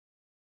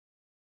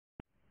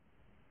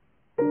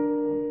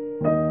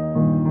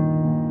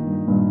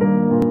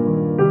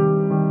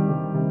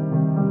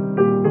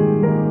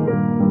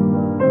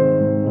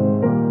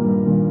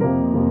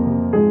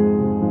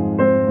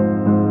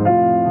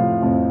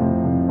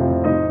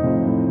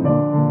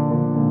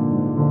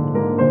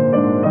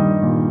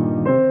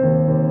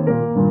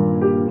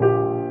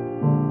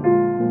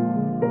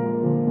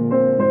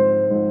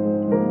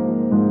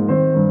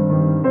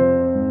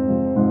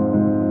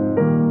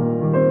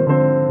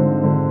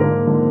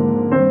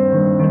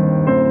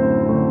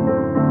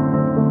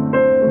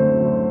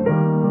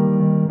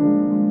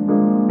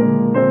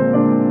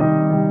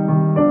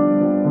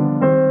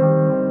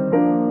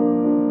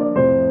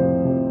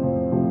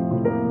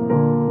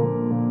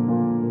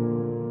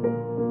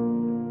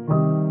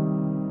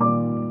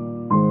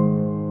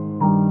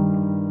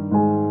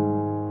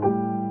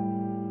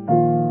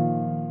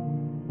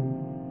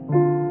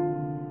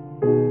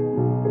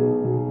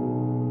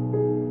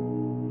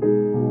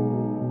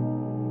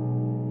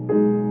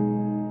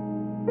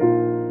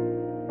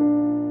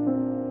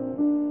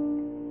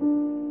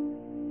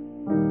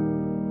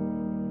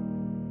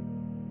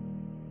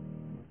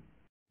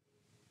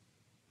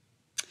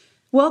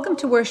Welcome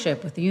to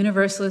worship with the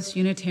Universalist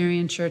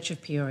Unitarian Church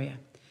of Peoria.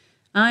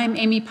 I'm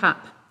Amy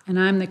Popp, and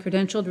I'm the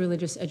credentialed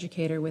religious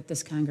educator with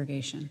this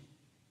congregation.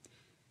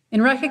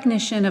 In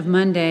recognition of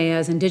Monday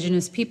as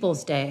Indigenous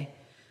Peoples Day,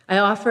 I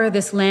offer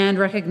this land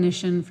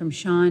recognition from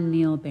Sean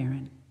Neil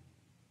Barron.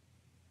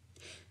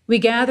 We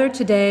gather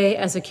today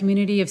as a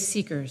community of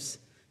seekers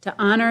to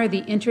honor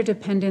the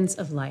interdependence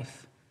of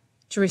life,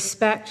 to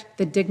respect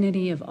the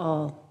dignity of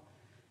all,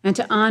 and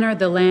to honor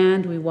the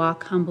land we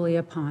walk humbly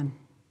upon.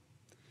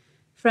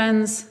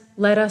 Friends,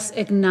 let us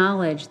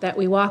acknowledge that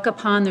we walk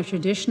upon the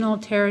traditional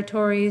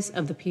territories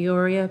of the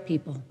Peoria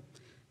people,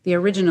 the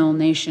original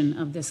nation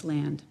of this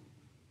land.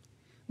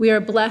 We are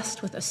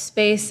blessed with a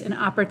space and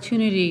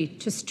opportunity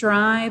to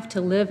strive to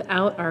live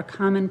out our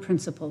common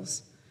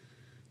principles,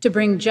 to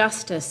bring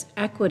justice,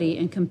 equity,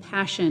 and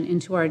compassion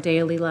into our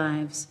daily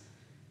lives,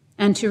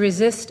 and to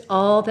resist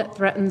all that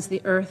threatens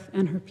the earth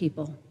and her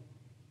people,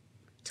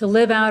 to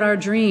live out our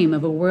dream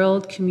of a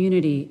world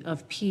community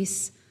of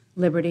peace,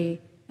 liberty,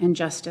 and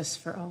justice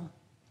for all.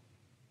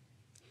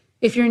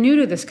 If you're new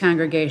to this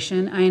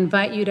congregation, I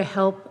invite you to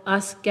help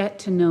us get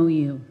to know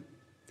you.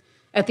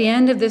 At the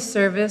end of this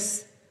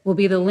service will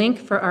be the link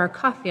for our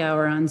coffee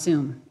hour on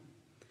Zoom.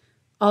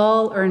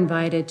 All are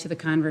invited to the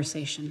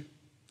conversation.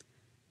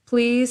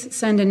 Please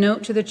send a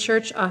note to the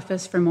church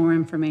office for more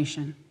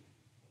information.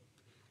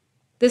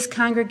 This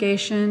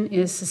congregation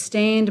is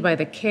sustained by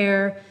the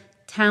care,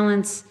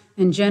 talents,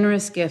 and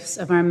generous gifts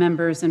of our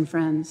members and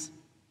friends.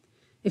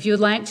 If you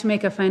would like to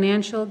make a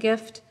financial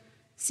gift,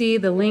 see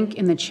the link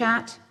in the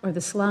chat or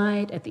the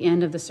slide at the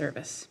end of the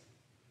service.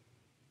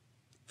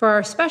 For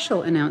our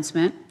special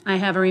announcement, I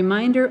have a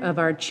reminder of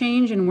our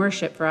change in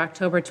worship for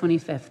October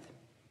 25th.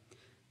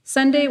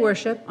 Sunday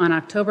worship on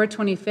October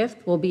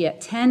 25th will be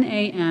at 10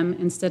 a.m.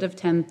 instead of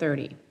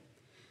 10:30.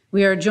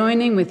 We are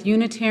joining with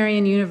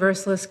Unitarian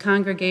Universalist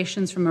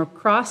congregations from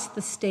across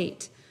the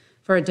state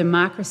for a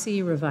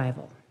democracy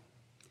revival.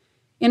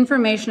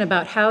 Information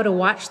about how to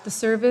watch the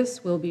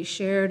service will be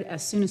shared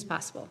as soon as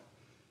possible.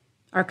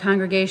 Our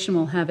congregation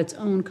will have its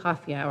own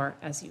coffee hour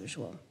as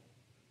usual.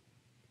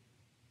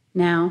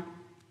 Now,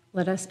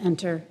 let us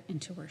enter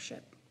into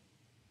worship.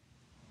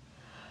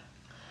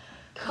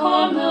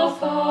 Come, thou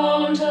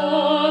fount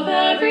of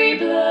every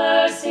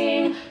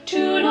blessing,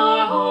 tune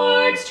our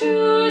hearts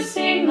to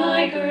sing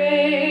thy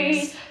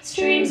grace.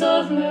 Streams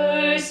of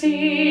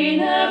mercy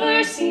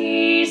never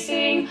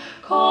ceasing,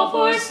 call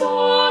for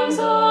songs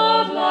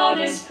of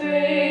loudest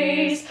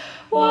praise,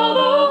 while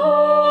the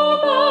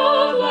hope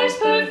of life's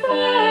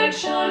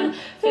perfection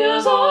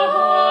fills our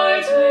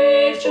hearts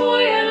with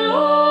joy and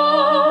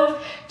love.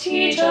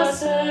 Teach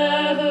us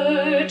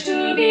ever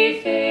to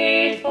be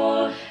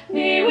faithful,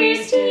 may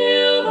we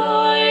still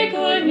thy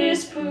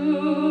goodness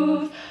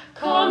prove.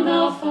 Come,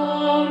 thou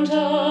fount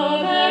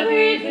of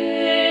every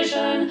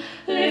vision,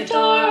 lift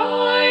our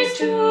eyes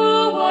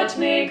to what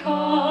may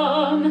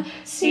come.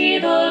 See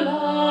the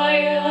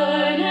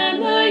lion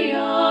and the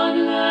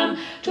young lamb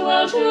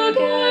dwell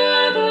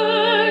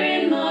together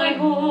in thy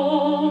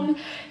home.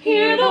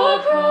 Hear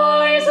the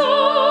cries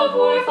of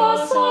war fall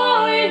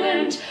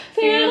silent,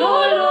 feel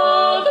our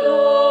love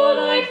glow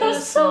like the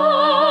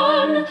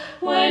sun.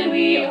 When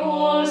we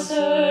all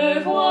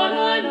serve one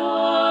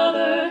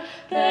another,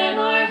 then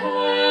our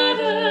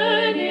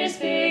heaven is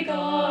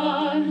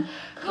begun.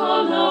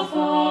 Come, thou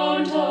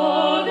fount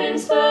of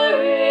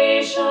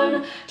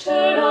inspiration,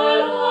 turn our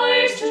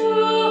lives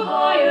to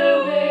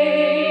higher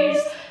ways.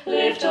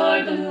 Lift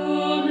our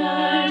gloom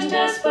and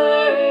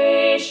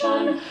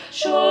desperation,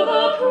 show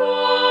the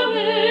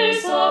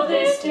promise of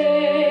this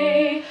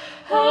day.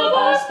 Help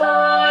us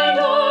bind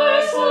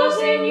ourselves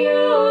in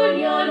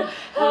union,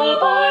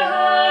 help our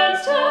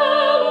hands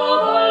tell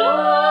of our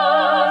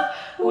love.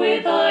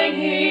 With thine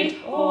aid,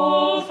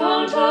 O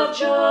fount of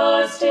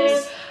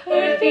justice,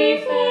 earth be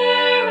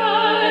fair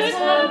as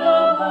heaven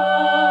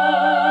above.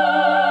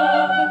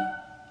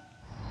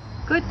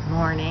 Good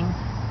morning.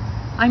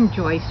 I'm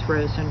Joyce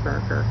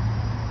Rosenberger.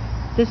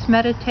 This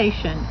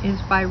meditation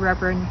is by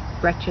Reverend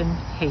Gretchen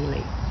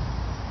Haley.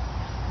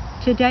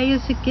 Today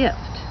is a gift.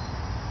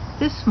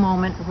 This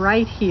moment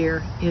right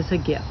here is a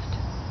gift,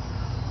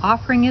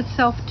 offering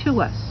itself to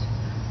us,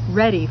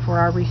 ready for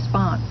our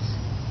response.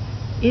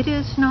 It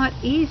is not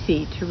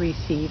easy to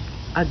receive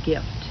a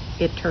gift,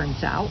 it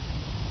turns out.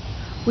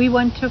 We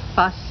want to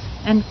fuss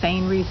and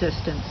feign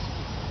resistance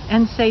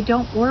and say,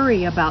 "Don't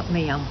worry about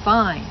me, I'm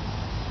fine."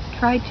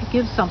 Try to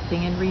give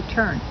something in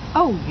return.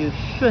 Oh, you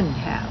shouldn't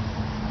have.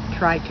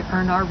 Try to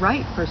earn our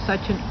right for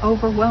such an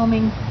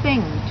overwhelming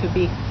thing to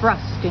be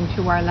thrust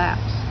into our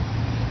laps.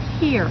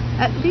 Here,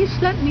 at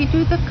least let me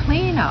do the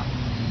cleanup.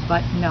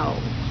 But no.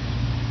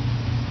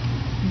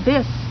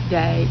 This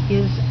day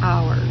is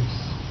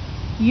ours.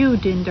 You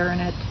didn't earn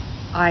it.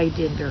 I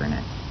didn't earn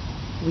it.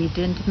 We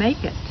didn't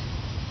make it.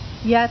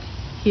 Yet,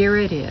 here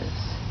it is.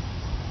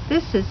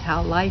 This is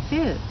how life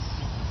is.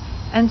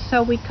 And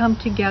so we come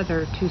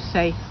together to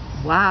say,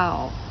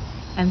 wow,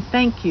 and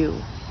thank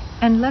you,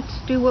 and let's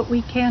do what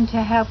we can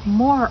to have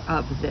more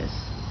of this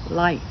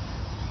life.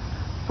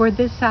 For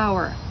this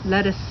hour,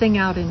 let us sing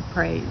out in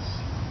praise,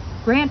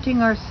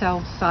 granting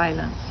ourselves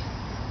silence,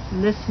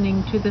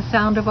 listening to the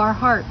sound of our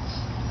hearts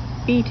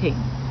beating,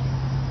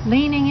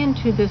 leaning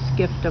into this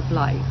gift of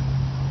life,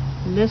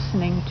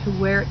 listening to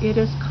where it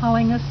is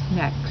calling us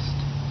next.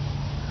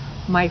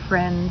 My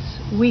friends,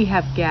 we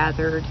have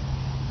gathered.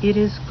 It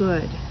is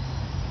good.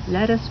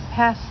 Let us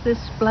pass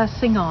this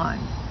blessing on.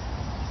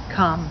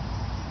 Come,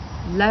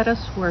 let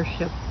us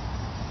worship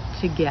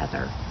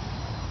together.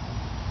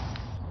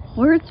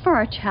 Words for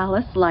our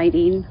chalice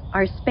lighting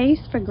are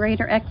space for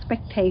greater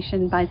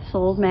expectation by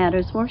Soul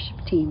Matters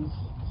worship team.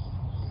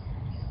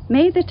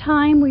 May the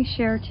time we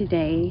share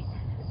today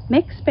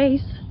make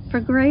space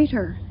for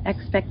greater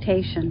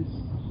expectation.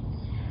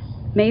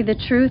 May the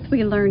truth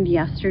we learned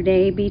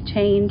yesterday be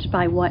changed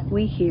by what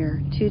we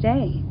hear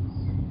today.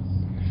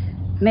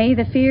 May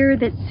the fear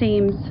that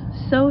seems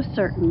so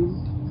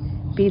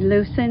certain be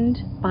loosened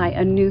by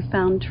a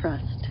newfound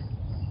trust.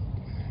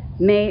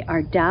 May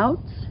our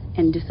doubts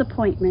and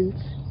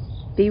disappointments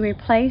be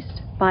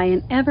replaced by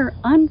an ever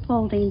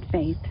unfolding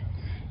faith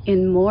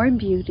in more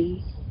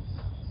beauty,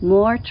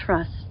 more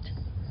trust,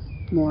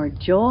 more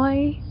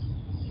joy,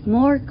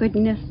 more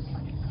goodness,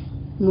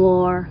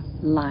 more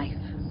life.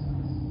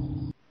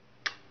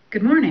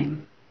 Good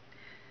morning.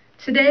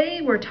 Today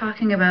we're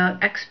talking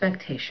about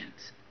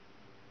expectations.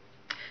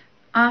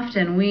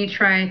 Often we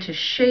try to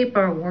shape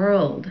our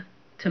world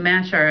to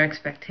match our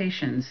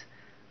expectations,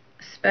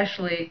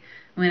 especially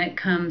when it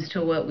comes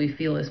to what we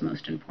feel is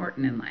most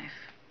important in life.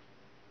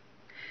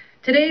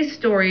 Today's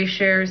story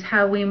shares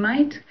how we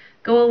might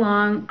go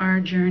along our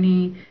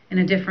journey in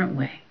a different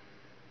way.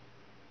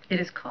 It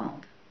is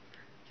called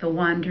The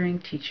Wandering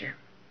Teacher.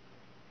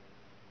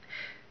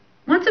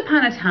 Once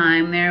upon a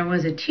time, there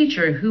was a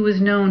teacher who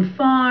was known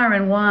far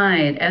and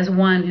wide as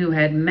one who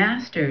had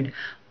mastered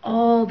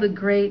all the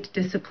great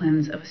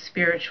disciplines of a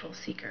spiritual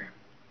seeker.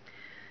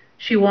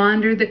 She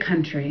wandered the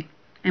country,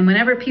 and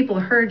whenever people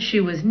heard she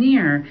was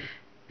near,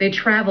 they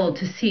traveled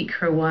to seek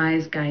her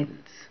wise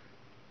guidance.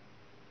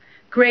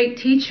 "Great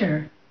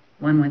teacher,"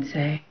 one would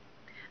say,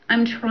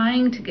 "I'm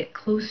trying to get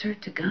closer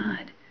to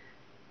God."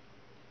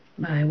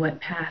 "By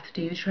what path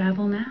do you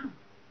travel now?"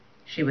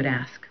 she would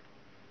ask.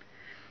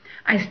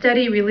 "I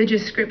study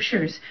religious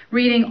scriptures,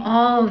 reading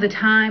all the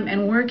time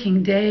and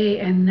working day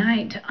and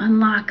night to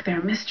unlock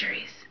their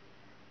mysteries,"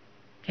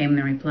 came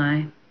the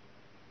reply.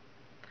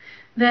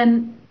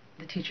 "Then,"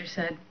 the teacher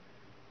said,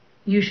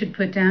 "you should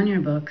put down your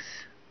books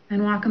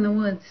and walk in the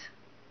woods,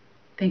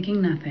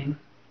 thinking nothing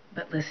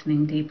but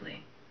listening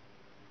deeply."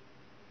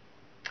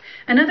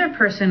 Another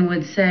person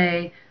would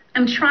say,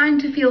 "I'm trying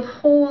to feel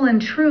whole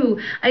and true.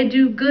 I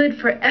do good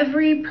for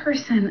every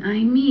person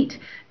I meet,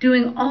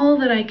 doing all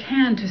that I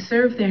can to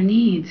serve their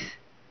needs."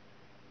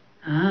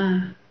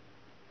 "Ah,"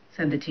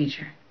 said the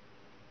teacher,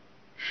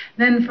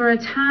 "then for a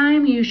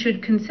time you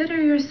should consider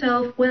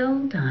yourself well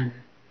done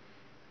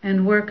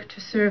and work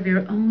to serve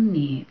your own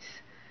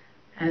needs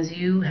as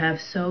you have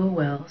so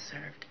well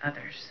served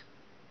others."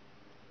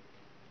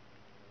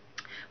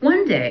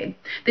 One day,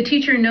 the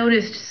teacher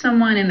noticed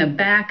someone in the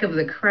back of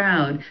the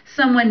crowd,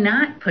 someone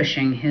not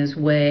pushing his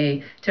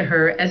way to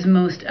her as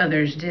most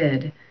others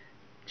did.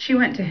 She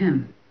went to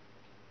him.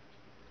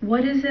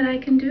 "What is it I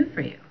can do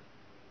for you?"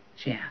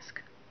 she asked.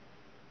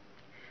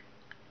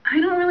 "I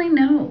don't really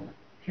know,"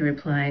 he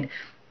replied.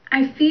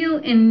 "I feel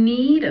in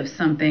need of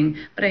something,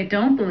 but I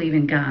don't believe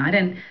in God,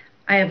 and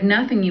I have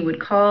nothing you would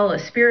call a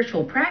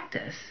spiritual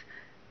practice."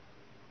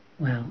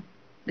 "Well,"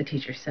 the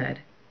teacher said,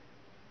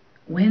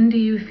 "when do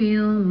you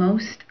feel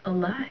most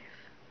alive?"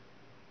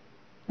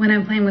 "When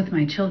I'm playing with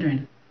my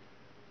children,"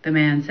 the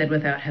man said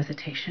without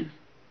hesitation.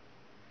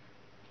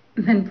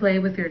 "Then play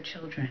with your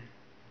children,"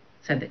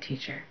 said the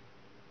teacher,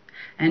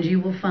 "and you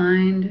will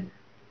find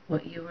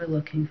what you were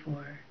looking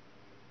for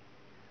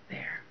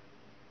there."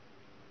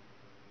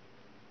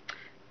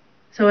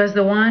 So as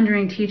the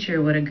wandering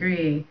teacher would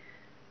agree,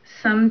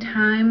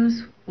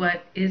 sometimes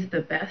what is the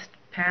best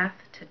path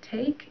to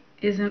take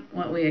isn't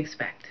what we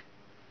expect.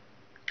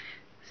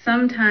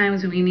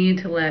 Sometimes we need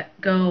to let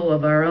go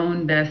of our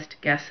own best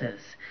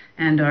guesses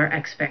and our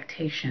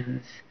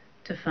expectations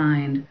to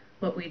find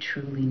what we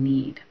truly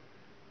need.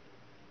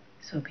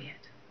 So be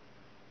it.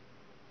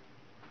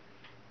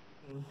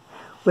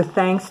 With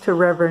thanks to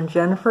Reverend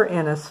Jennifer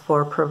Ennis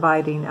for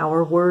providing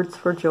our words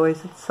for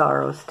joys and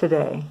sorrows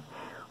today,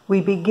 we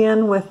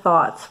begin with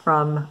thoughts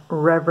from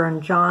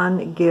Reverend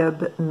John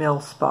Gibb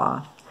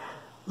Millspaw.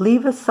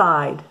 Leave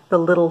aside the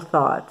little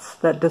thoughts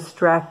that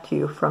distract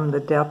you from the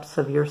depths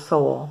of your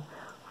soul,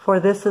 for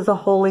this is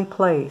a holy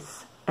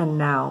place, and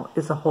now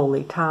is a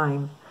holy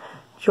time.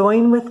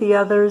 Join with the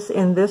others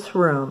in this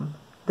room,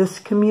 this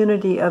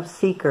community of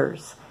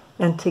seekers,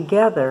 and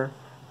together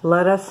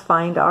let us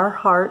find our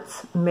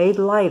hearts made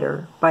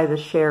lighter by the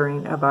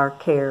sharing of our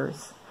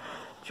cares.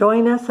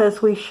 Join us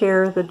as we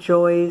share the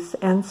joys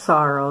and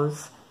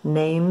sorrows,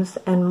 names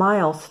and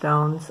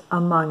milestones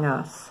among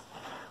us.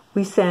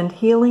 We send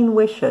healing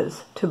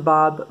wishes to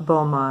Bob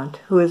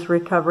Beaumont, who is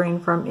recovering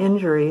from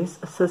injuries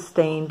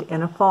sustained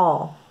in a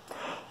fall.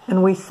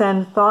 And we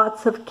send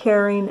thoughts of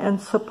caring and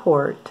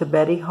support to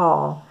Betty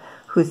Hall,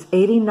 whose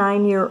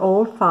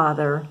 89-year-old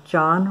father,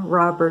 John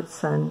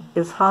Robertson,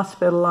 is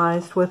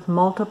hospitalized with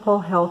multiple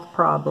health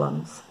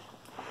problems.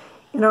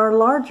 In our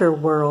larger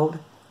world,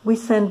 we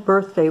send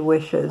birthday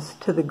wishes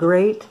to the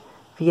great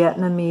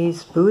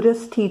Vietnamese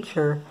Buddhist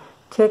teacher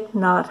Thich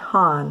Nhat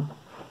Hanh.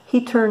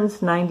 He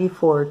turns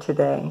 94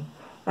 today.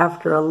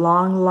 After a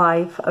long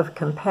life of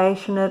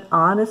compassionate,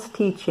 honest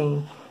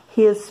teaching,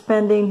 he is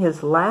spending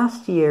his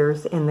last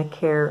years in the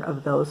care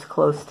of those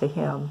close to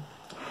him.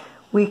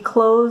 We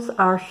close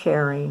our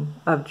sharing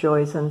of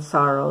joys and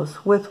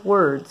sorrows with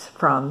words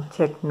from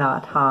Thich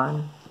Nhat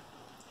Hanh.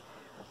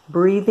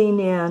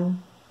 Breathing in,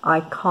 I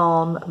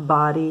calm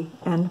body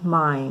and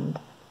mind.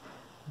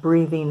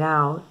 Breathing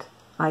out,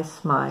 I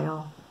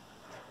smile.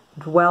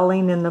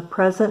 Dwelling in the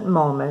present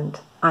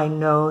moment, I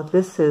know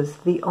this is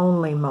the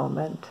only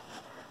moment.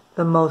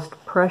 The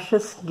most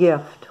precious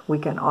gift we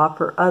can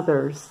offer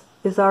others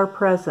is our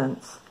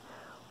presence.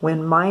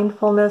 When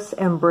mindfulness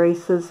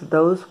embraces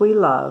those we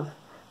love,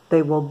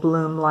 they will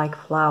bloom like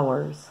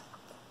flowers.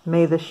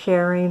 May the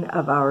sharing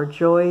of our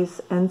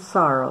joys and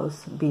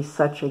sorrows be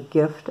such a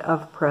gift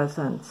of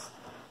presence.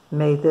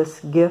 May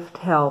this gift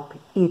help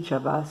each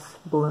of us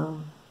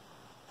bloom.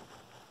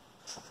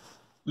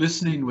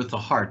 Listening with the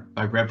Heart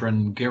by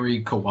Reverend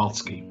Gary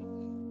Kowalski.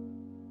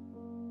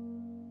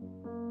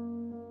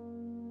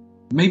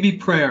 Maybe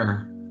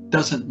prayer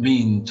doesn't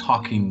mean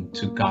talking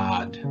to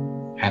God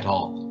at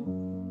all.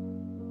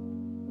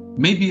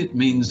 Maybe it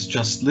means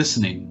just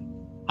listening,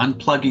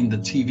 unplugging the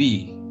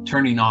TV,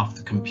 turning off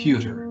the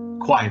computer,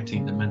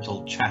 quieting the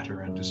mental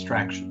chatter and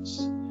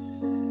distractions.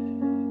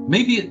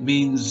 Maybe it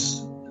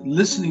means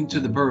listening to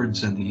the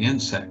birds and the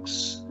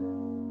insects,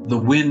 the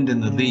wind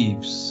and the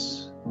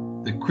leaves,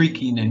 the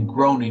creaking and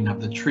groaning of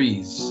the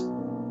trees,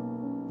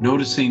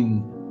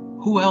 noticing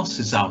who else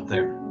is out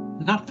there,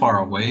 not far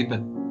away,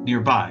 but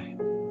nearby.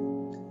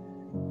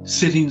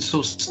 Sitting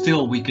so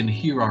still we can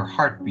hear our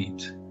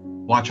heartbeat,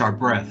 watch our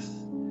breath,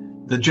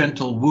 the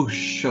gentle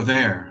whoosh of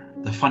air,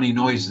 the funny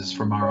noises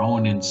from our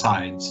own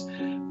insides,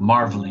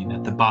 marveling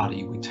at the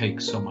body we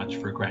take so much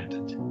for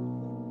granted.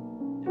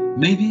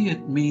 Maybe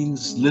it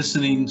means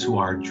listening to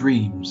our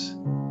dreams,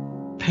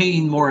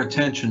 paying more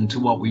attention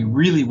to what we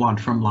really want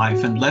from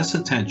life and less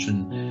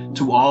attention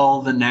to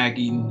all the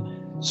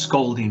nagging,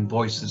 scolding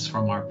voices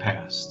from our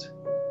past.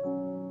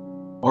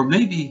 Or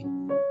maybe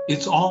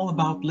it's all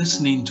about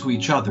listening to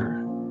each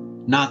other,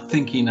 not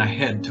thinking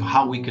ahead to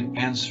how we can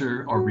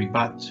answer or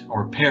rebut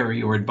or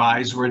parry or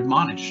advise or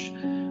admonish,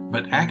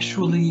 but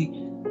actually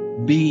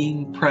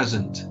being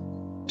present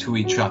to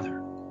each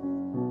other.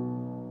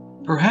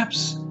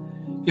 Perhaps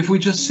if we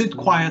just sit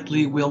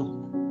quietly, we'll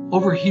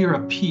overhear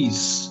a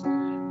peace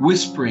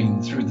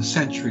whispering through the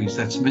centuries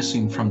that's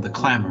missing from the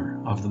clamor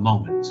of the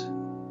moment.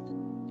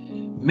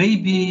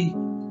 Maybe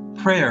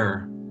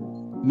prayer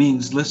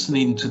means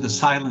listening to the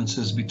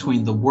silences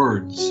between the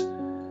words,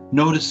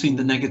 noticing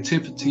the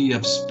negativity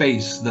of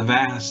space, the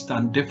vast,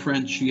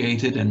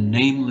 undifferentiated, and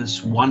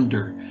nameless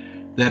wonder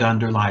that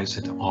underlies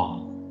it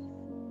all.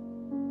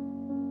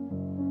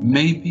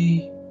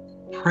 Maybe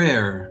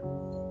prayer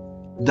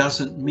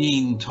doesn't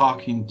mean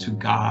talking to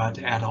God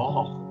at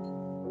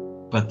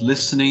all, but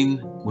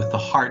listening with the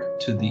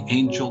heart to the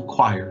angel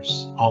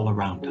choirs all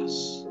around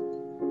us.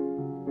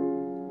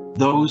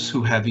 Those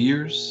who have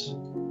ears,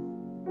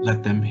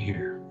 let them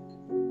hear.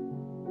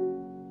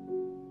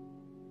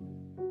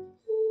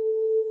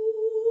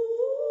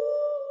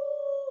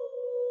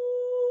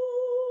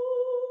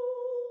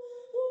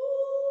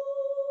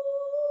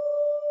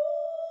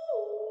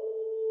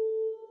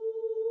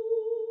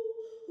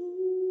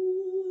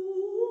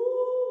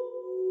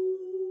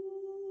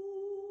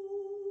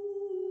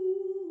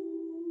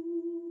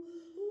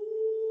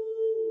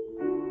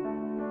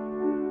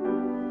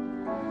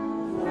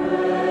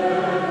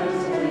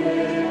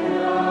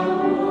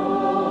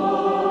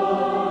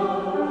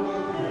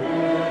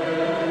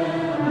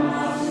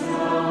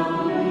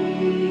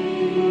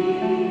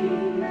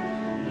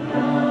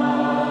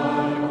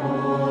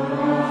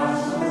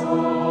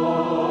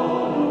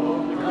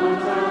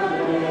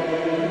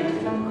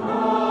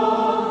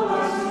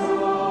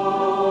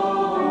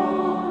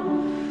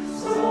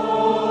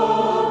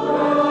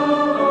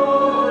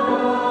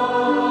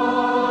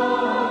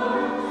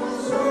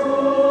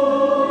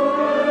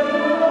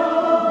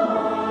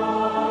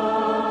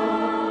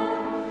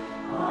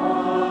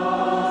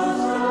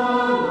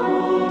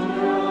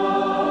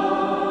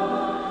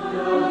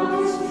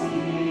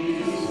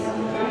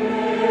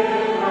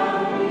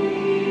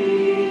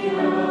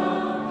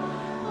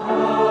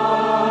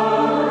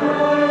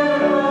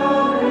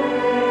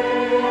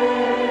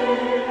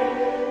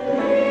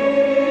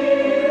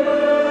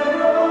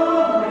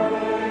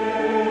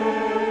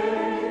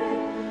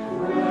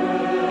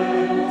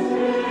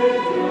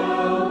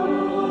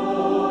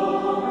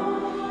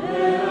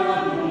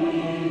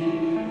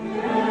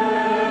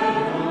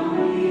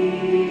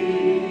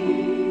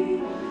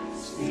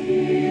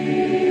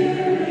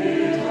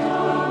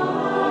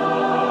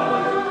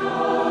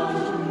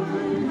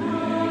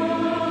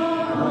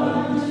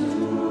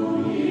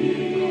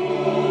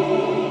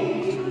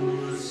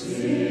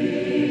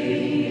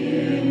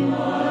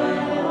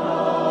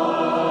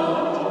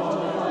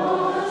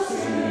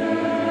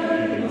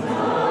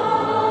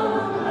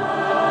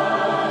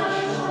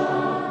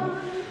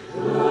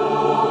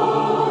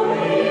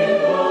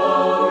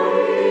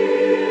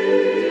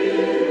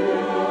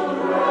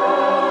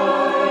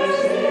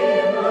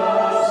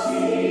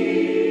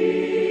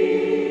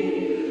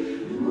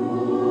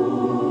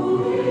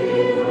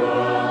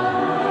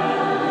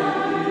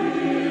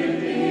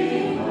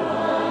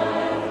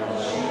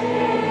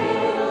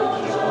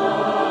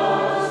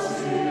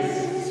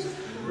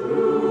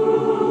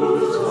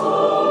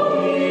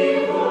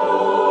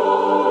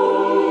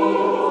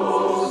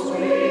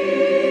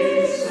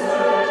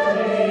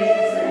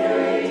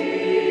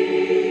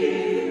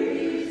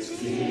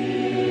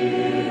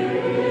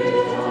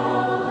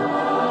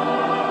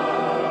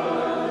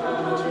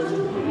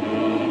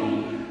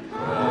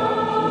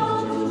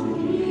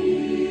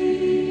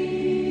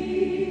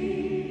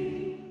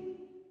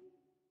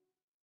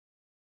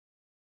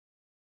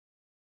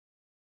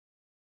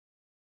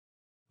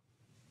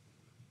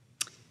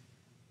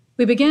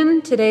 We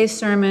begin today's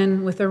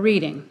sermon with a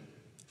reading,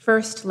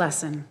 First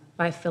Lesson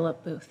by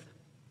Philip Booth.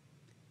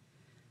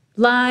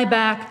 Lie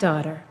back,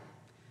 daughter.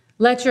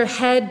 Let your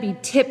head be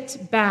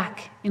tipped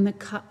back in the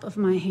cup of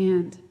my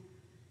hand.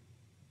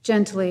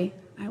 Gently,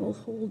 I will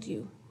hold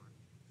you.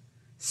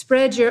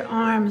 Spread your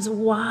arms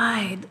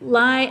wide.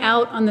 Lie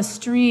out on the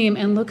stream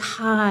and look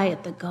high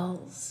at the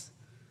gulls.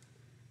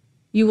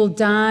 You will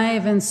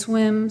dive and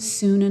swim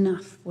soon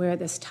enough where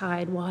this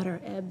tide water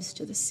ebbs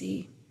to the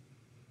sea.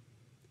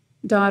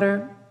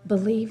 Daughter,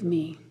 believe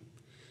me,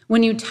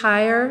 when you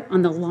tire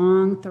on the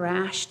long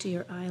thrash to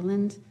your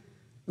island,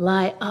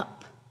 lie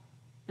up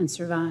and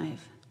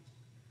survive.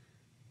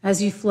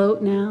 As you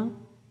float now,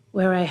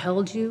 where I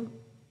held you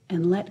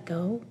and let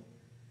go,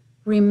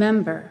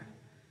 remember,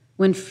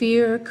 when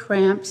fear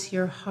cramps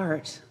your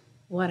heart,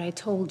 what I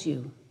told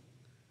you.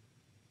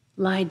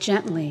 Lie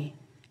gently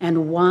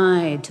and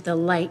wide to the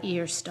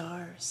light-year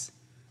stars.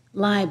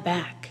 Lie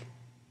back,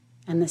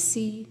 and the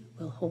sea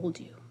will hold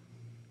you.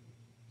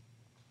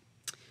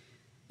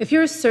 If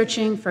you're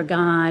searching for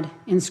God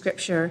in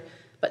Scripture,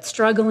 but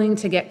struggling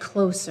to get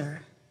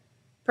closer,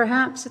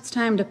 perhaps it's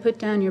time to put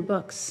down your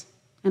books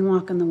and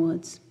walk in the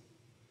woods.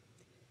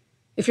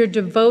 If you're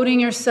devoting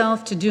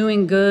yourself to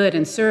doing good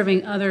and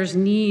serving others'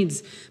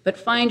 needs, but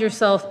find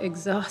yourself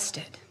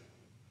exhausted,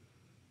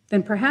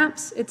 then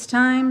perhaps it's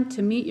time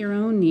to meet your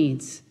own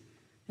needs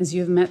as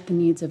you've met the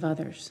needs of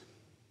others.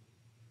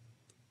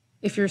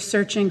 If you're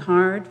searching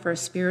hard for a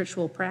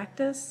spiritual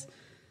practice,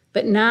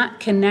 but not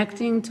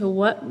connecting to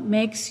what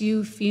makes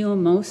you feel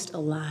most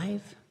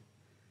alive,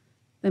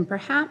 then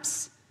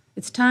perhaps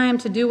it's time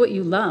to do what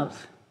you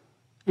love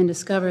and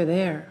discover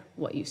there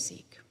what you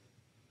seek.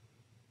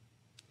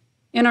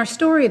 In our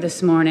story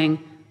this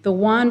morning, the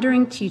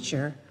wandering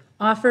teacher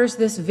offers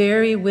this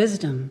very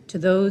wisdom to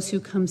those who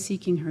come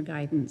seeking her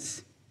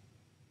guidance.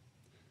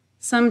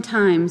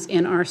 Sometimes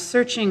in our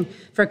searching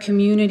for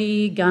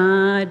community,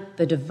 God,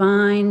 the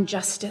divine,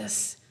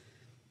 justice,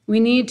 we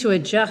need to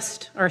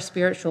adjust our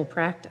spiritual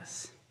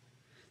practice.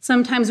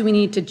 Sometimes we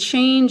need to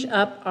change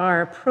up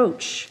our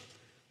approach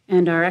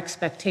and our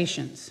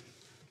expectations.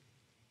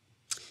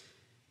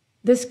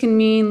 This can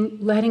mean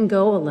letting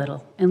go a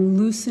little and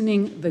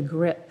loosening the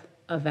grip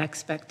of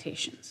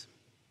expectations.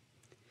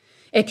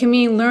 It can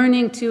mean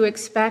learning to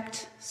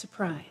expect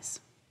surprise.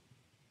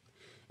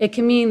 It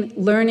can mean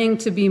learning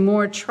to be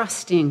more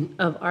trusting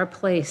of our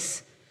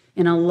place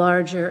in a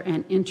larger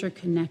and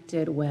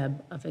interconnected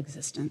web of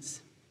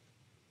existence.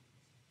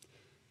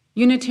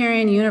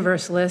 Unitarian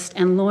Universalist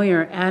and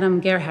lawyer Adam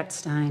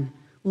Gerhardstein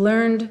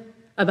learned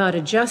about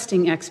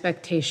adjusting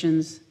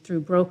expectations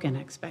through broken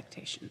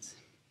expectations.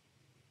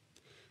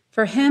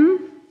 For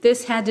him,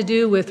 this had to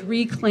do with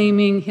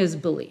reclaiming his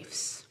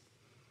beliefs.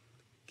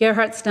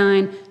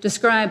 Gerhardstein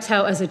describes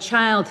how, as a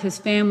child, his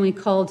family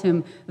called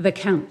him the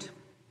Count.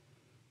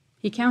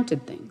 He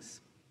counted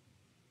things.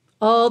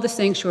 All the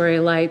sanctuary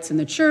lights in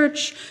the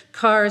church,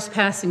 cars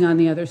passing on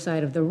the other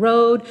side of the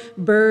road,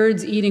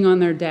 birds eating on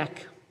their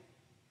deck.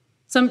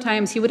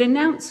 Sometimes he would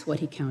announce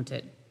what he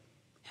counted.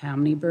 How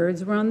many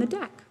birds were on the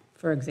deck,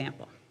 for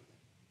example.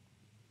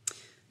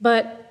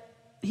 But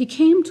he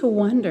came to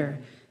wonder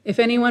if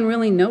anyone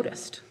really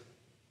noticed.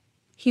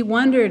 He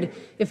wondered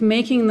if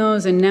making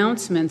those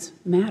announcements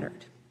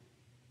mattered.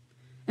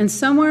 And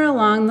somewhere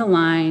along the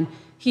line,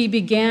 he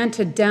began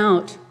to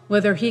doubt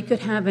whether he could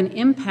have an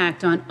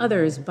impact on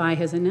others by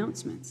his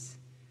announcements.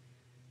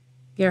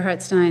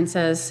 Gerhardstein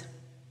says,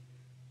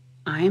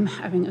 I am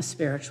having a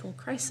spiritual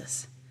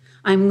crisis.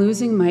 I'm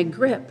losing my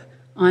grip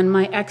on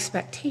my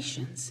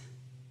expectations.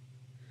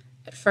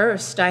 At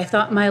first, I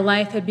thought my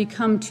life had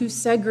become too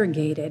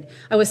segregated.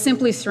 I was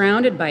simply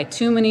surrounded by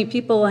too many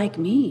people like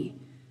me.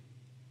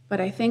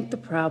 But I think the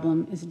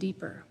problem is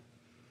deeper.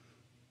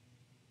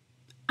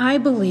 I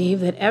believe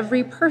that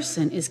every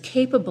person is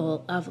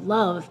capable of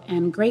love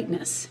and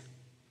greatness.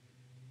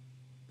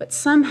 But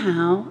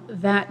somehow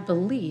that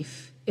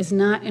belief is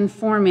not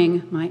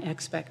informing my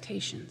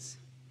expectations.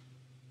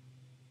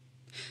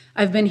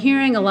 I've been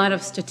hearing a lot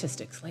of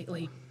statistics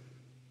lately.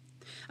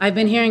 I've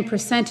been hearing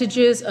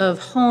percentages of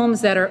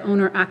homes that are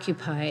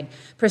owner-occupied,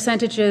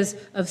 percentages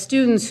of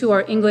students who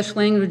are English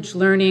language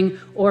learning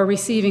or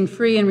receiving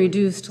free and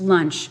reduced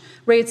lunch,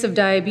 rates of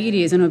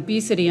diabetes and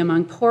obesity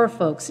among poor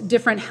folks,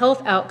 different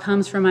health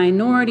outcomes for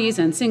minorities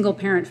and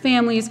single-parent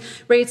families,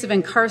 rates of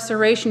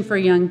incarceration for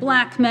young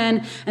Black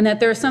men, and that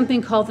there's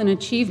something called an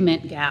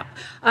achievement gap.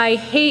 I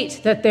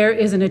hate that there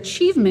is an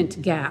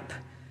achievement gap,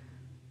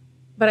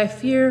 but I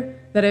fear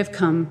that I've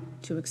come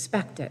to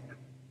expect it.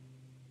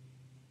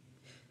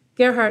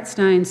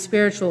 Gerhardstein's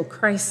spiritual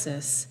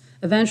crisis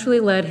eventually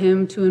led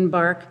him to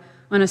embark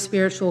on a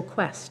spiritual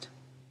quest.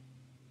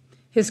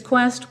 His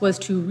quest was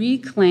to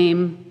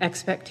reclaim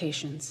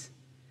expectations,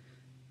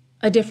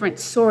 a different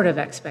sort of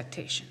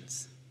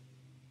expectations.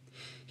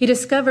 He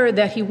discovered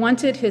that he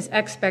wanted his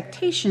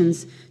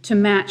expectations to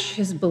match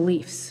his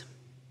beliefs.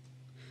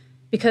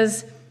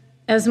 Because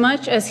as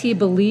much as he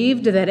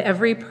believed that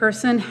every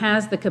person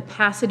has the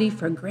capacity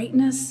for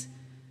greatness,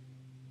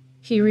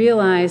 he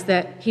realized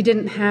that he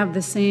didn't have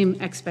the same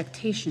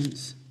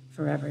expectations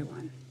for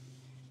everyone.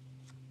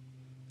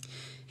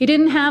 He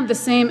didn't have the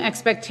same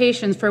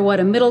expectations for what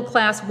a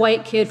middle-class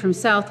white kid from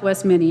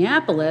Southwest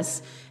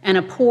Minneapolis and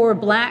a poor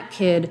black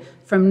kid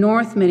from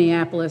North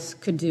Minneapolis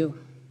could do.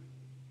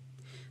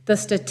 The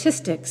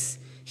statistics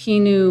he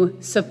knew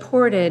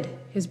supported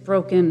his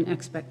broken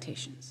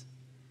expectations.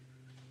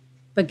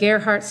 But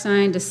Gerhard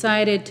Stein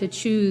decided to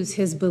choose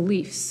his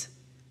beliefs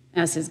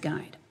as his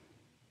guide.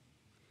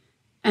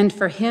 And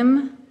for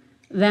him,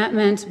 that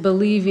meant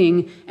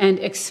believing and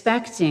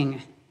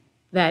expecting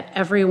that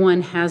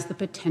everyone has the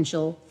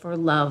potential for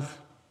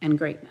love and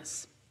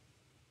greatness.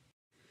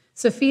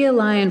 Sophia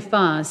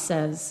Lyon-Fahs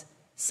says,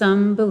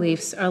 "Some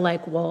beliefs are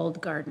like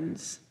walled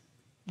gardens.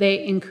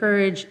 They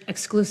encourage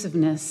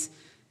exclusiveness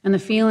and the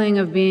feeling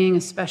of being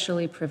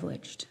especially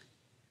privileged.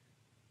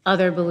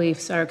 Other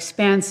beliefs are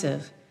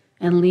expansive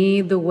and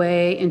lead the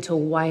way into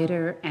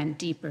wider and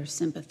deeper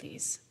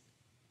sympathies."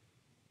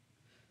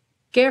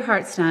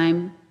 Gerhard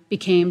Stein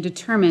became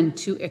determined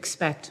to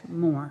expect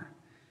more.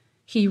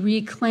 He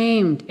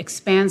reclaimed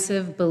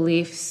expansive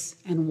beliefs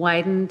and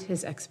widened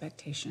his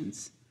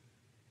expectations.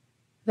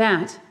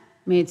 That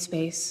made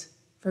space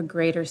for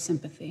greater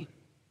sympathy.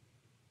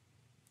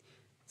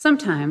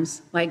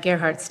 Sometimes, like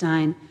Gerhard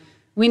Stein,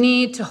 we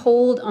need to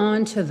hold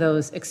on to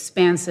those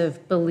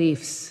expansive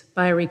beliefs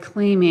by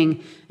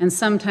reclaiming and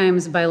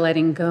sometimes by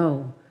letting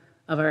go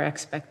of our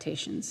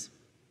expectations.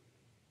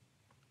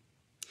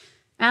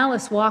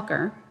 Alice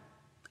Walker,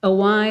 a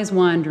wise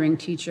wandering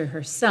teacher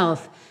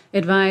herself,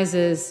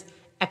 advises,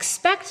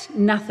 "Expect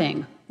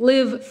nothing,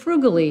 live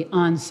frugally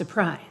on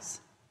surprise."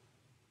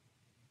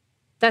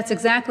 That's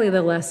exactly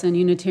the lesson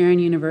Unitarian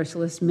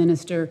Universalist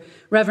minister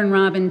Reverend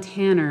Robin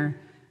Tanner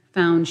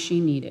found she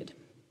needed.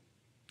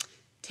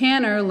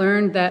 Tanner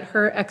learned that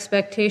her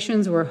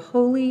expectations were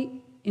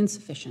wholly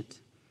insufficient.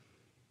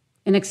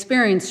 An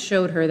experience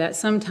showed her that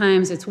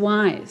sometimes it's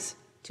wise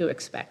to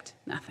expect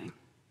nothing.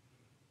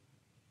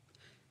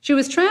 She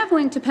was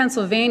traveling to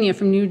Pennsylvania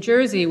from New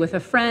Jersey with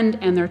a friend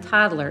and their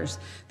toddlers.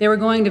 They were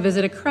going to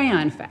visit a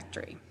crayon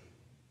factory.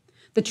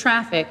 The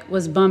traffic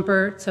was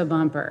bumper to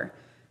bumper,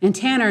 and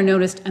Tanner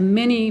noticed a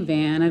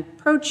minivan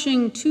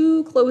approaching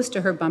too close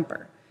to her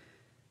bumper.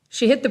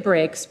 She hit the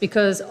brakes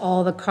because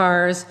all the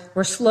cars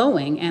were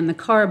slowing, and the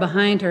car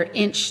behind her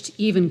inched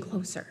even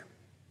closer.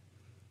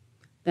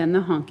 Then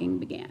the honking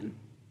began.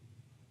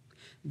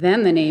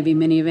 Then the Navy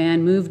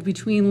minivan moved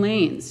between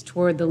lanes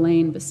toward the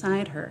lane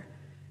beside her.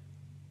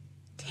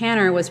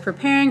 Tanner was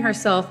preparing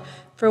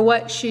herself for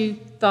what she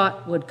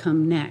thought would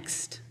come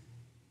next.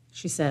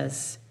 She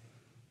says,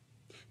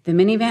 "The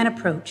minivan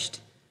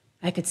approached.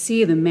 I could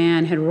see the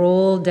man had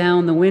rolled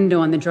down the window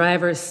on the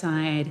driver's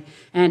side,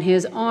 and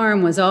his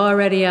arm was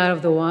already out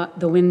of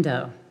the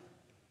window.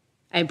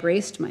 I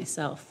braced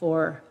myself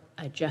for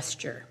a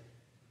gesture.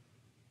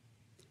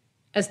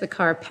 As the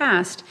car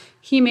passed,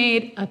 he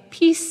made a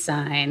peace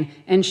sign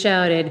and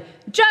shouted,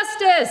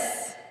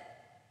 'Justice!'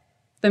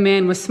 The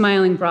man was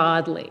smiling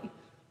broadly.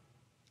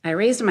 I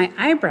raised my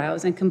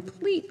eyebrows in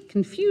complete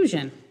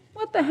confusion.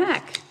 What the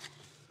heck?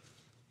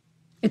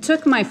 It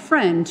took my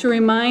friend to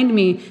remind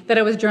me that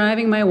I was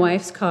driving my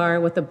wife's car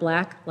with a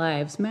Black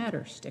Lives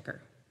Matter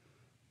sticker.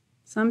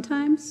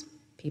 Sometimes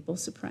people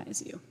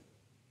surprise you.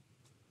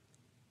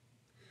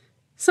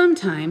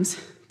 Sometimes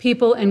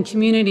people and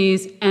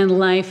communities and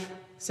life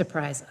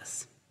surprise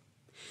us.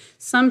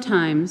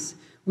 Sometimes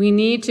we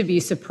need to be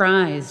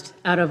surprised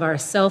out of our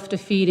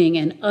self-defeating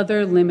and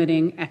other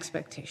limiting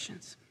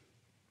expectations.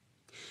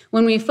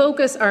 When we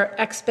focus our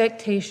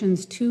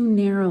expectations too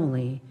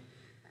narrowly,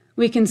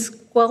 we can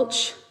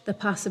squelch the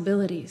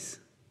possibilities,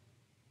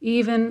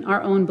 even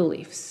our own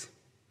beliefs.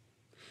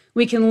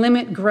 We can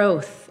limit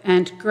growth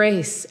and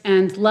grace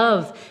and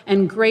love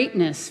and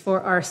greatness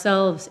for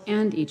ourselves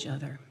and each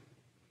other.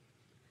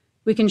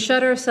 We can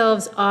shut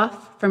ourselves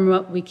off from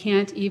what we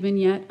can't even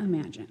yet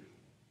imagine,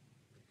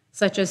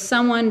 such as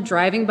someone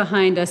driving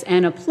behind us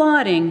and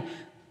applauding,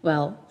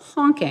 well,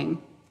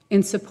 honking,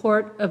 in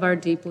support of our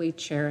deeply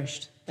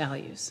cherished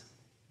values.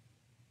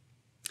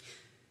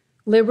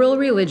 Liberal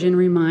religion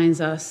reminds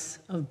us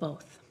of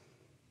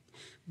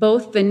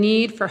both the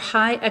need for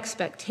high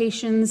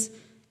expectations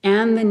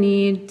and the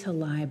need to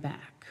lie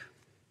back.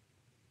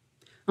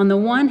 On the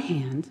one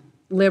hand,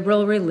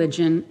 liberal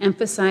religion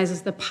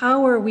emphasizes the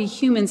power we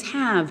humans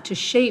have to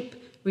shape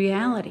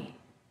reality.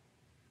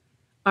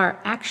 Our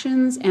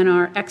actions and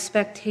our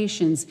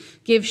expectations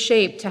give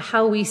shape to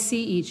how we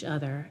see each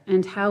other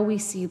and how we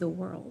see the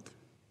world.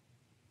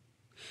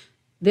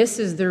 This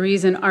is the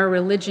reason our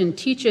religion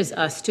teaches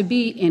us to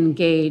be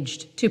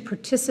engaged, to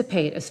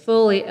participate as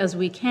fully as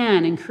we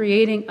can in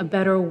creating a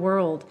better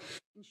world,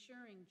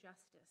 ensuring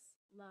justice,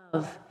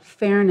 love,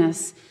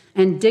 fairness,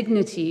 and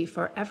dignity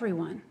for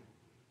everyone.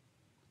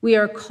 We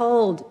are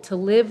called to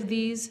live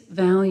these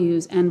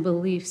values and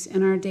beliefs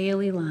in our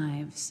daily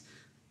lives,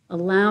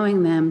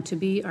 allowing them to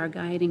be our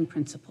guiding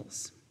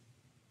principles.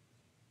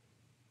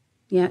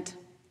 Yet,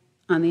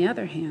 on the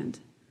other hand,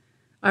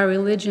 our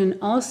religion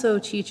also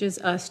teaches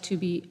us to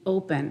be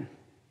open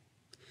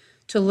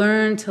to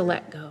learn to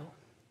let go,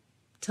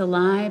 to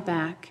lie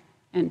back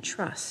and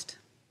trust.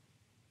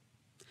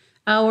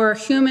 Our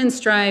human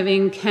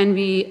striving can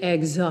be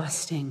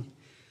exhausting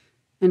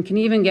and can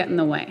even get in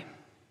the way.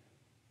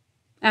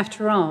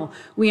 After all,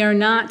 we are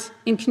not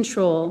in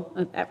control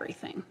of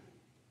everything,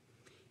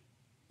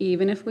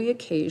 even if we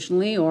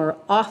occasionally or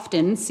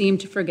often seem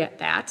to forget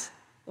that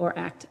or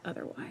act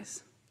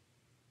otherwise.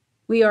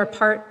 We are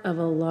part of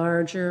a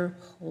larger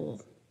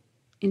whole,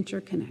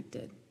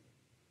 interconnected.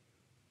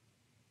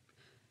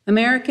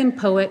 American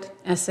poet,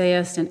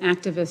 essayist, and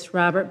activist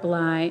Robert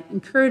Bly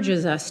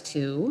encourages us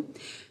to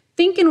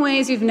think in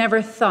ways you've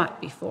never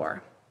thought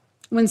before.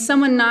 When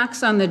someone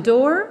knocks on the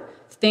door,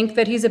 think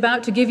that he's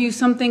about to give you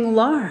something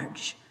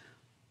large,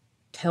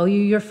 tell you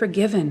you're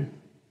forgiven,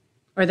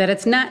 or that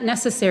it's not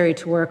necessary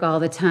to work all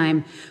the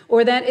time,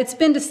 or that it's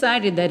been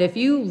decided that if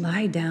you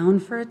lie down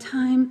for a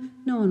time,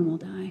 no one will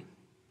die.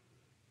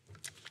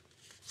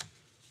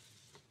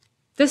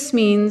 This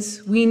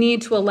means we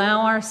need to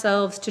allow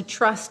ourselves to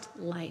trust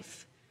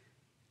life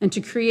and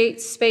to create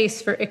space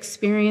for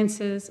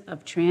experiences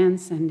of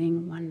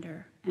transcending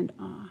wonder and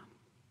awe,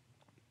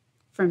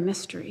 for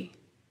mystery,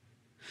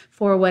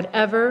 for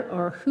whatever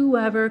or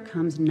whoever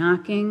comes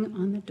knocking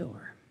on the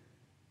door,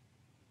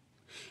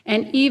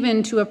 and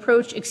even to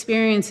approach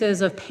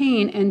experiences of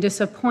pain and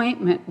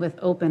disappointment with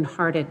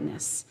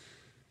open-heartedness,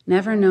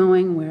 never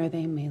knowing where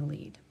they may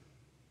lead.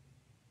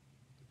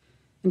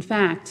 In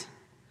fact,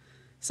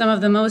 some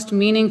of the most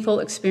meaningful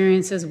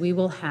experiences we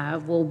will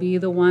have will be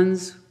the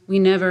ones we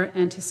never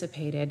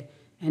anticipated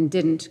and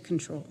didn't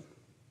control.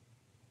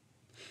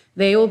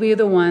 They will be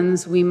the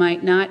ones we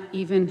might not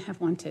even have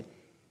wanted,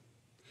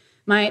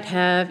 might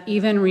have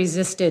even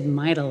resisted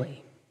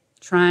mightily,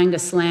 trying to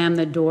slam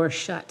the door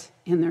shut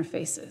in their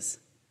faces.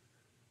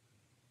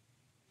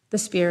 The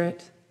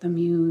spirit, the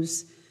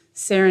muse,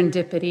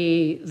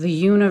 serendipity, the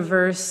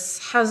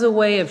universe has a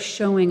way of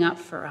showing up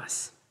for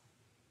us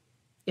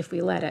if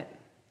we let it.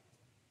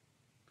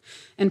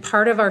 And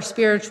part of our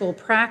spiritual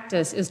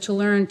practice is to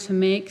learn to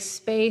make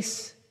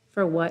space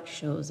for what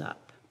shows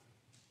up.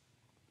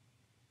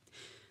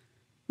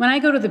 When I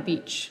go to the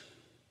beach,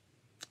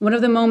 one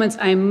of the moments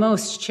I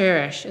most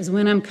cherish is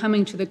when I'm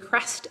coming to the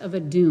crest of a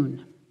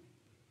dune.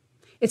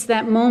 It's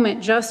that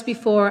moment just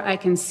before I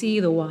can see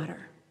the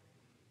water.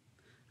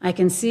 I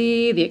can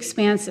see the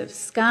expansive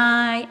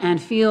sky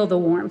and feel the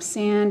warm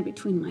sand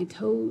between my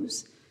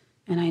toes,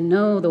 and I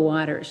know the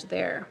water's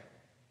there.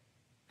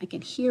 I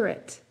can hear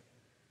it.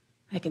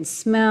 I can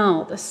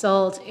smell the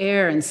salt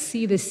air and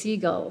see the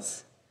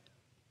seagulls.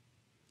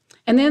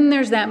 And then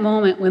there's that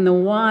moment when the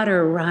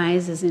water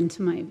rises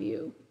into my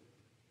view.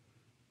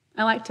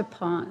 I like to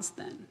pause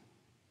then,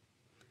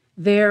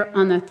 there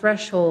on the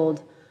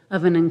threshold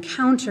of an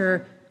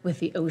encounter with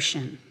the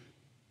ocean,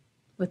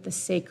 with the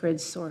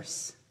sacred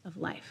source of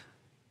life.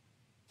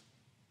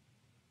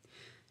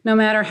 No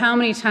matter how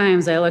many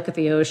times I look at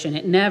the ocean,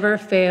 it never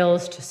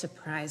fails to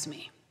surprise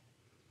me.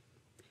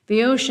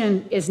 The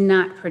ocean is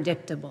not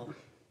predictable.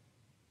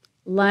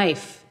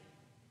 Life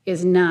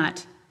is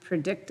not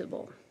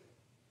predictable.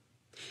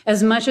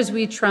 As much as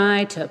we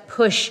try to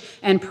push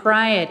and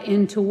pry it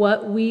into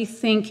what we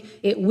think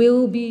it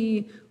will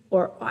be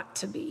or ought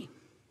to be.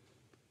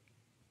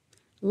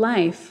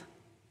 Life,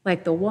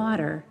 like the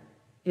water,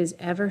 is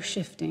ever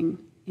shifting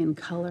in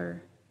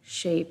color,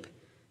 shape,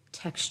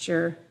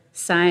 texture,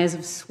 size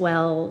of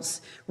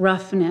swells,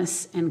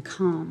 roughness, and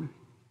calm.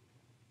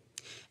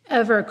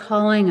 Ever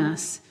calling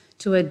us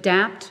to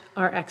adapt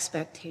our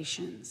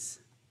expectations,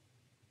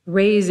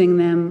 raising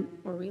them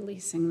or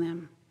releasing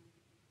them.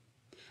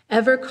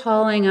 Ever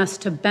calling us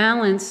to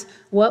balance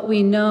what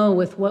we know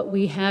with what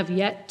we have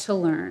yet to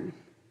learn.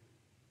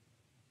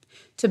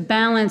 To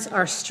balance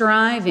our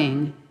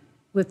striving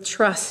with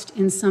trust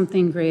in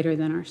something greater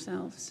than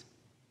ourselves.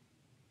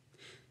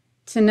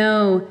 To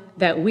know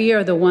that we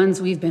are the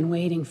ones we've been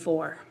waiting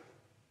for,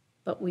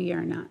 but we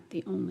are not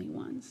the only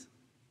ones.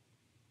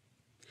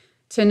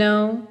 To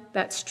know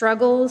that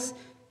struggles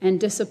and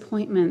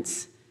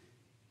disappointments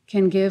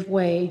can give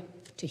way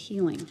to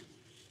healing.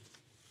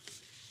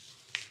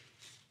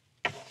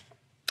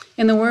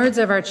 In the words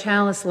of our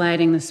chalice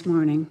lighting this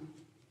morning,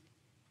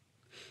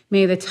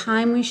 may the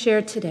time we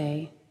share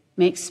today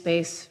make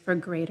space for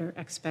greater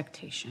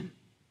expectation.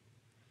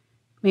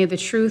 May the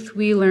truth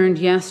we learned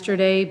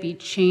yesterday be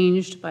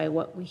changed by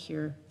what we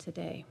hear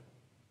today.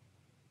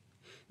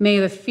 May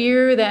the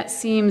fear that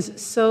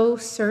seems so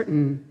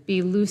certain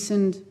be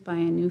loosened by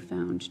a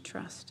newfound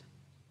trust.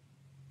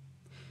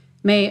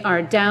 May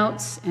our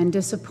doubts and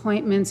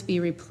disappointments be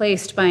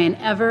replaced by an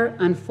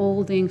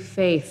ever-unfolding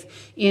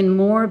faith in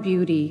more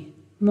beauty,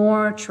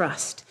 more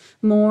trust,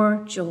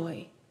 more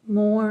joy,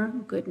 more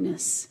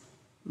goodness,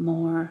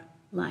 more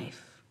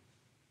life.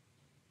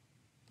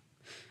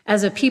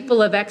 As a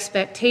people of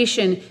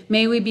expectation,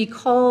 may we be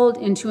called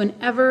into an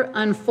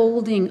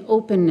ever-unfolding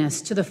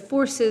openness to the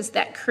forces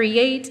that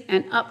create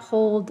and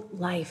uphold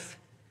life.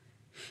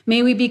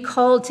 May we be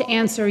called to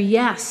answer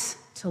yes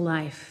to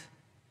life,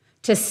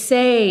 to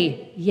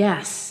say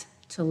yes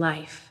to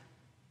life,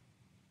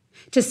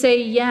 to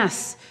say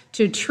yes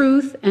to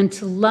truth and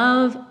to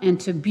love and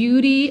to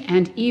beauty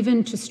and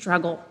even to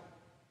struggle.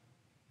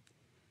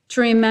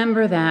 To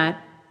remember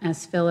that,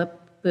 as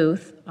Philip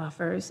Booth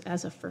offers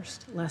as a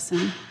first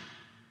lesson,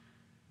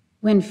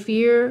 when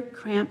fear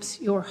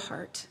cramps your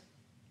heart,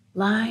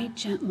 lie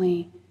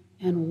gently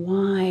and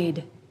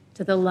wide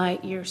to the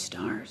light year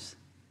stars.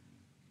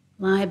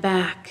 Lie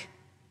back,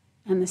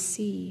 and the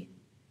sea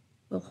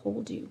will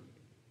hold you.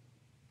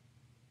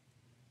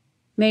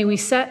 May we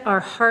set our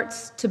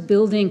hearts to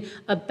building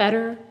a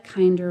better,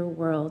 kinder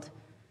world,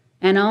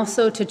 and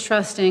also to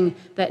trusting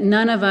that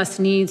none of us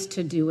needs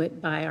to do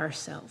it by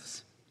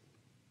ourselves,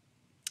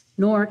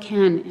 nor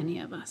can any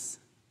of us.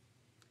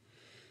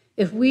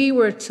 If we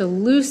were to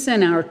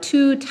loosen our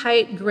too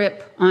tight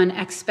grip on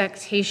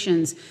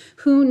expectations,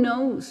 who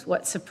knows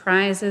what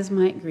surprises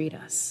might greet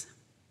us?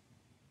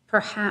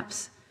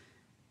 Perhaps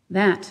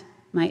that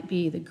might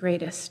be the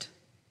greatest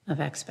of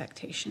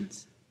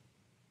expectations.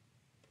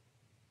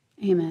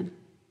 Amen.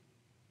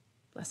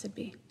 Blessed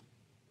be.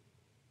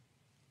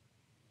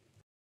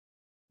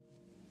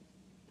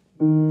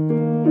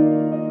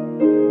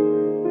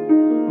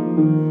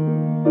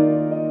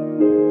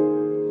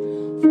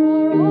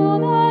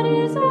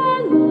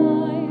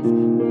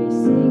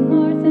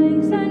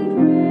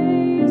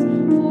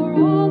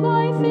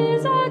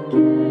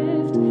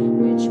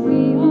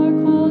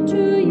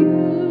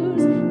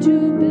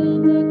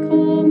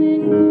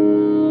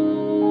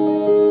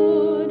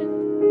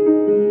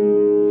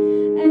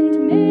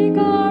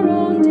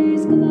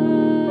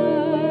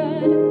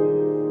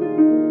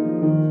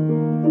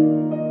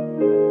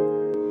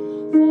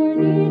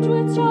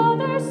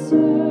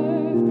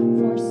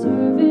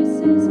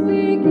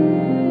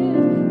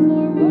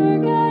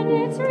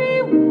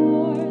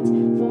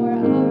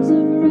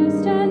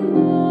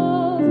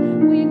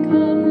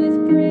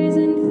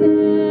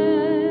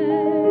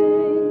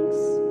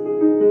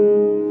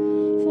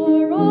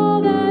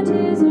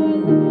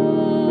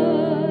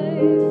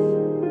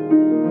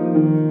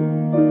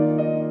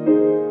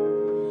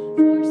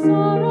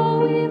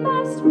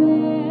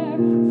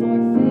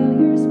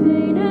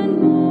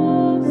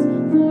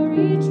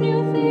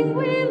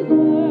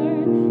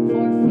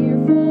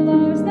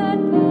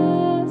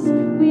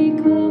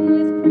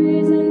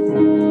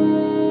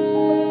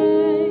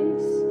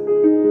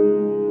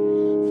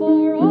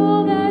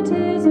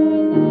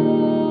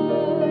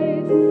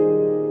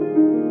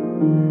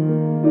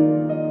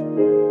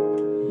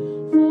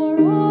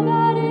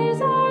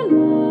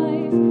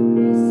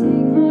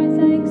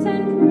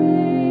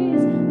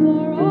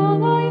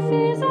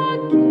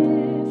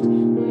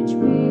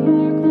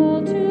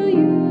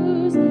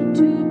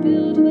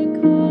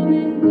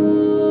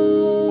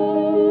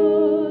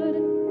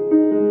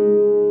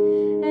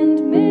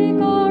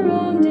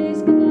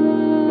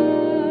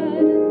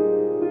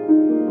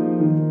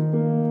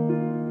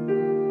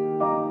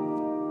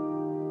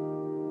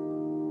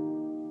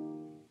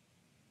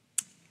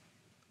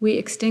 We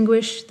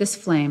extinguish this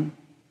flame,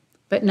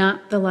 but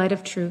not the light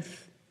of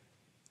truth,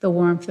 the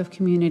warmth of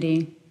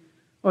community,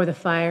 or the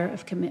fire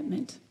of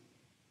commitment.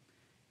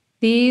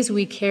 These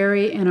we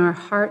carry in our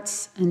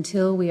hearts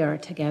until we are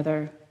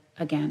together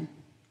again.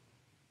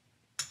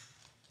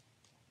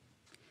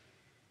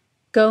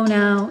 Go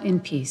now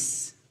in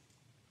peace.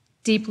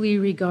 Deeply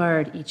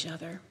regard each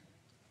other.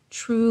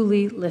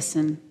 Truly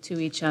listen to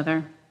each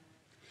other.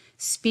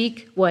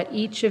 Speak what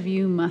each of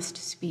you must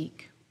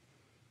speak.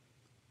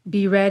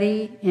 Be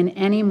ready in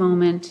any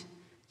moment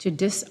to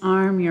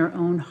disarm your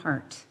own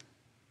heart,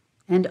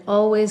 and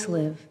always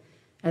live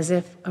as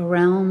if a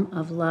realm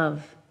of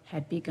love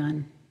had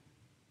begun.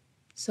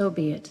 So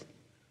be it.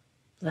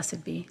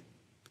 Blessed be.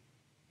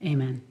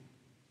 Amen.